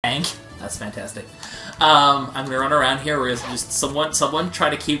tank. That's fantastic. I'm gonna run around here where just someone try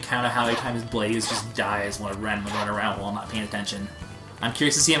to keep count of how many times Blaze just dies when I randomly run around while I'm not paying attention. I'm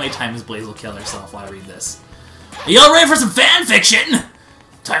curious to see how many times Blaze will kill herself while I read this. Are y'all ready for some fan fiction?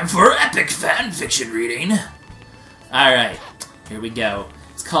 Time for epic fan fiction reading. Alright, here we go.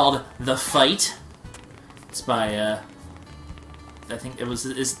 It's called The Fight. It's by, I think it was,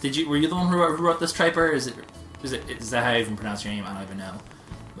 were you the one who wrote this, Triper? Is that how you even pronounce your name? I don't even know.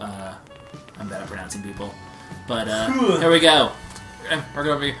 I'm bad at pronouncing people. But, here we go. We're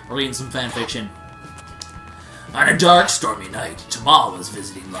gonna be reading some fan fiction. On a dark, stormy night, Tamal was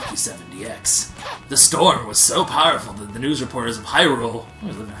visiting LuckySevenDX. The storm was so powerful that the news reporters of Hyrule, I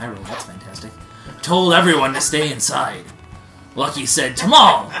live in Hyrule, that's fantastic, told everyone to stay inside. Lucky said,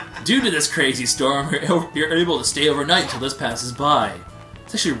 Tamal, due to this crazy storm, you're able to stay overnight until this passes by.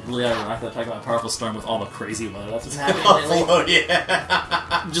 It's actually really ironic that I talk about a powerful storm with all the crazy weather that's been happening lately. Oh,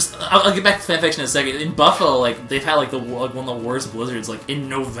 yeah. I'll get back to fanfiction in a second. In Buffalo, like, they've had, like, one of the worst blizzards, like, in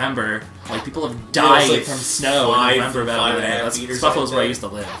November. Like, people have died from snow in November about it. Buffalo's where I used to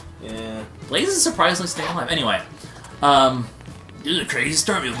live. Yeah. Blaze is surprisingly staying alive. Anyway, due to the crazy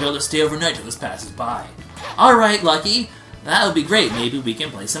storm, you'll be able to stay overnight till this passes by. Alright, Lucky. That would be great. Maybe we can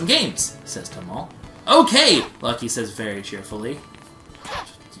play some games, says Tamal. Okay, Lucky says very cheerfully.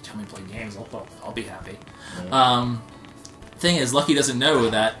 Just tell me to play games, I'll be happy. Yeah. Thing is, Lucky doesn't know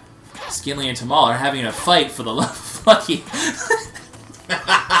that Skinley and Tamal are having a fight for the love of Lucky.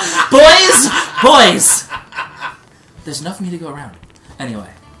 Boys! There's enough for me to go around. Anyway.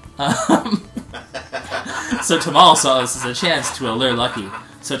 So Tamal saw this as a chance to allure Lucky.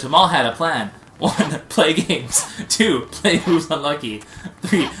 So Tamal had a plan. 1. Play games. 2. Play moves on Lucky.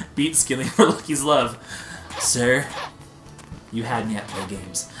 3. Beat Skinley for Lucky's love. Sir, you had me at play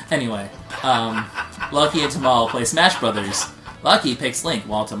games. Anyway, Lucky and Tamal play Smash Brothers. Lucky picks Link,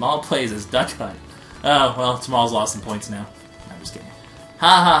 while Tamal plays as Duck Hunt. Oh, well, Tamal's lost some points now. I'm just kidding. Ha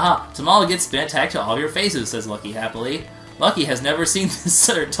ha ha! Tamal gets spin attack to all your faces, says Lucky happily. Lucky has never seen this,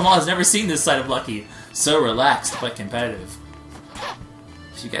 Tamal has never seen this side of Lucky. So relaxed, but competitive.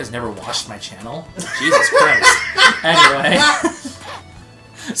 You guys never watched my channel? Jesus Christ. Anyway.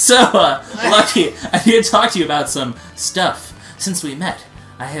 So, Lucky, I need to talk to you about some stuff. Since we met,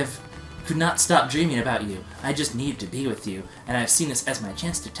 could not stop dreaming about you. I just need to be with you, and I've seen this as my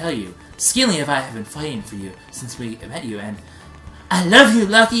chance to tell you. Skinley and I have been fighting for you since we met you, and I love you,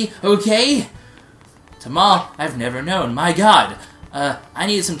 Lucky, okay? Tamal, I've never known. My God. I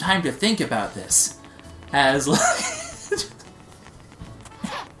need some time to think about this. As Lucky...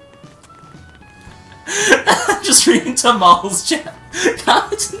 Just reading Tamal's chat.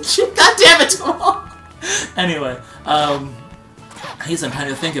 Comments and shit. God damn it, Tamal! Anyway, I need some time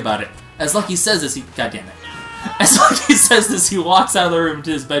to think about it. As Lucky says this, God damn it. As Lucky says this, he walks out of the room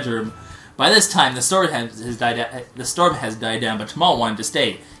to his bedroom. By this time, the storm has died down, but Tamal wanted to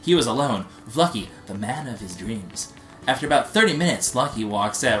stay. He was alone, with Lucky, the man of his dreams. After about 30 minutes, Lucky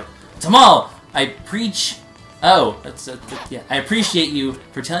walks out. Tamal, I appreciate you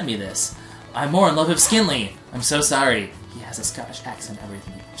for telling me this. I'm more in love with Skinley. I'm so sorry. He has a Scottish accent and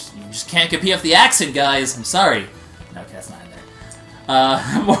everything. You just can't compete with the accent, guys. I'm sorry. No, okay, that's not in there.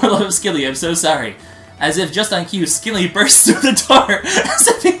 I'm more in love with Skinley. I'm so sorry. As if just on cue, Skinley bursts through the door as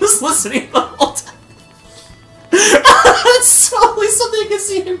if he was listening the whole time. That's totally something you can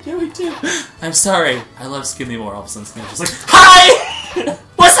see him doing, too. I'm sorry. I love Skinley more. All of a sudden, Skinley's just like, hi!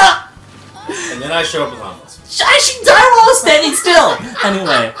 What's up? And then I show up with Humbles. She died while I was standing still!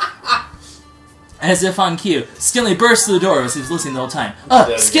 Anyway. As if on cue, Skinley bursts through the door as he was listening the whole time.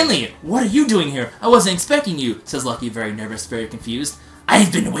 Skinley, what are you doing here? I wasn't expecting you, says Lucky, very nervous, very confused.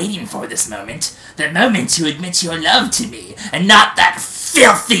 I've been waiting for this moment. The moment to admit your love to me, and not that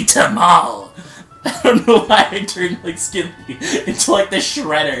filthy Tamal. I don't know why I turned, like, Skinley into, like, the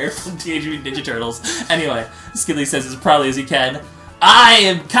Shredder from Teenage Mutant Ninja Turtles. Anyway, Skinley says as proudly as he can, I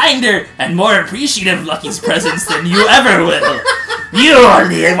am kinder and more appreciative of Lucky's presence than you ever will. You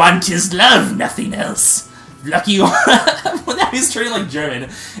only want his love, nothing else. Lucky... well, now he's turning like German.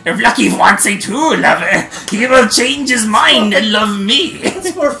 If Lucky wants a true lover, he will change his mind and love me.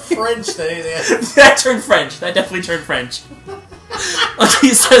 It's more French than anything. That turned French. That definitely turned French. Lucky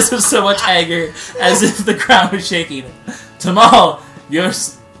says with so much anger, as if the ground was shaking. Tamal,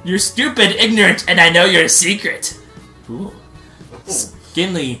 you're stupid, ignorant, and I know your secret. Ooh.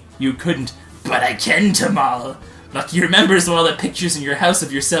 Skinley, you couldn't, but I can, Tamal. Lucky remembers when all the pictures in your house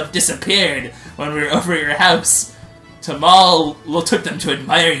of yourself disappeared when we were over at your house. Tamal took them to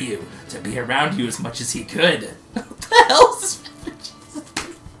admire you, to be around you as much as he could. What the hell is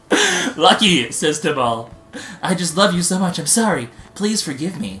this? Lucky, says Tamal. I just love you so much, I'm sorry. Please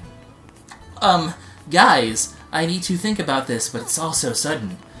forgive me. Guys, I need to think about this, but it's all so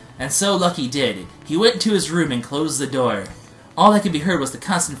sudden. And so Lucky did. He went into his room and closed the door. All that could be heard was the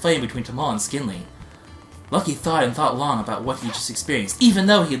constant fighting between Tamal and Skinley. Lucky thought and thought long about what he just experienced. Even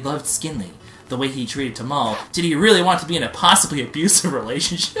though he loved Skinley, the way he treated Tamal, did he really want to be in a possibly abusive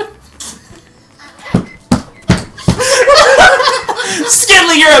relationship?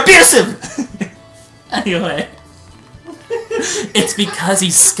 Skinley, you're abusive! Anyway. It's because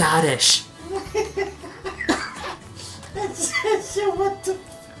he's Scottish. What the...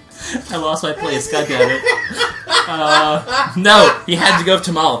 I lost my place, goddammit. No, he had to go with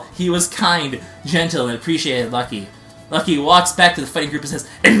Tamal. He was kind, gentle, and appreciated Lucky. Lucky walks back to the fighting group and says,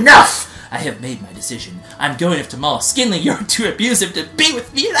 Enough! I have made my decision. I'm going with Tamal. Skinley, you're too abusive to be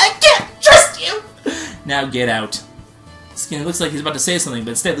with me, and I can't trust you! Now get out. Skinley looks like he's about to say something,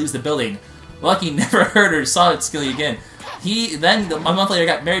 but instead leaves the building. Lucky never heard or saw Skinley again. He then, a month later,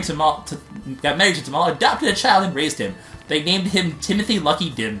 got married to Tamal, adopted a child, and raised him. They named him Timothy Lucky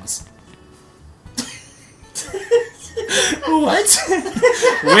Dims. What?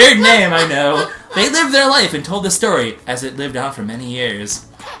 Weird name, I know. They lived their life and told the story, as it lived on for many years.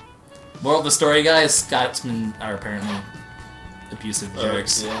 Moral of the story, guys, Scotsmen are apparently abusive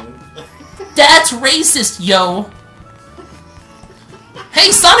jerks. Yeah. That's racist, yo!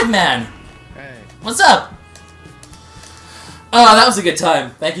 Hey, Sonic Man! Hey. What's up? Oh, that was a good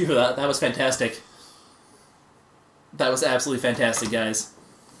time. Thank you for that. That was fantastic. That was absolutely fantastic, guys.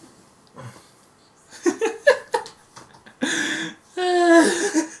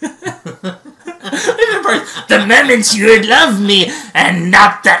 The moment you would love me, and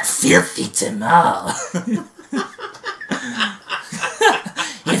not that filthy Tamal.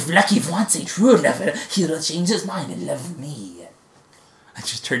 If Lucky wants a true lover, he'll change his mind and love me. I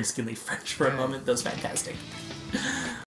just turned Skinley French for a moment. That was fantastic.